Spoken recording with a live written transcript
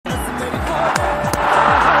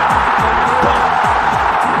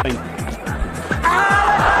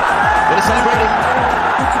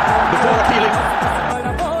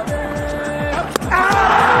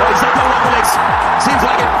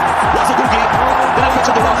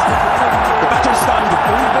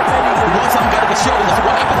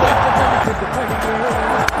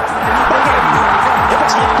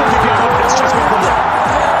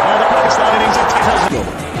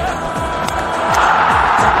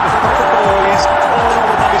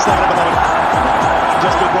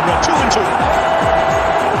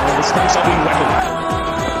space of weapon.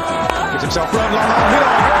 Gives himself run long on,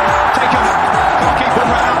 middle, taken. Can't keep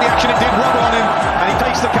Bumrah out of the action, it did wobble on him, and he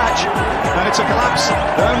takes the catch, and it's a collapse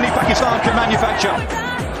that only Pakistan can manufacture.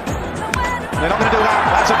 They're not going to do that.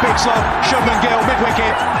 That's a big slog. Shubman Gill,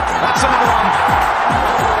 mid-wicket. That's another one.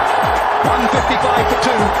 155 for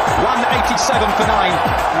 2, 187 for 9.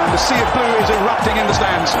 And the sea of blue is erupting in the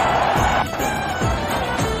stands.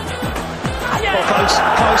 Oh,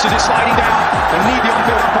 close as it's sliding down. They need the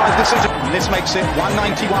on-field umpire's decision. This makes it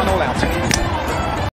 191 all out.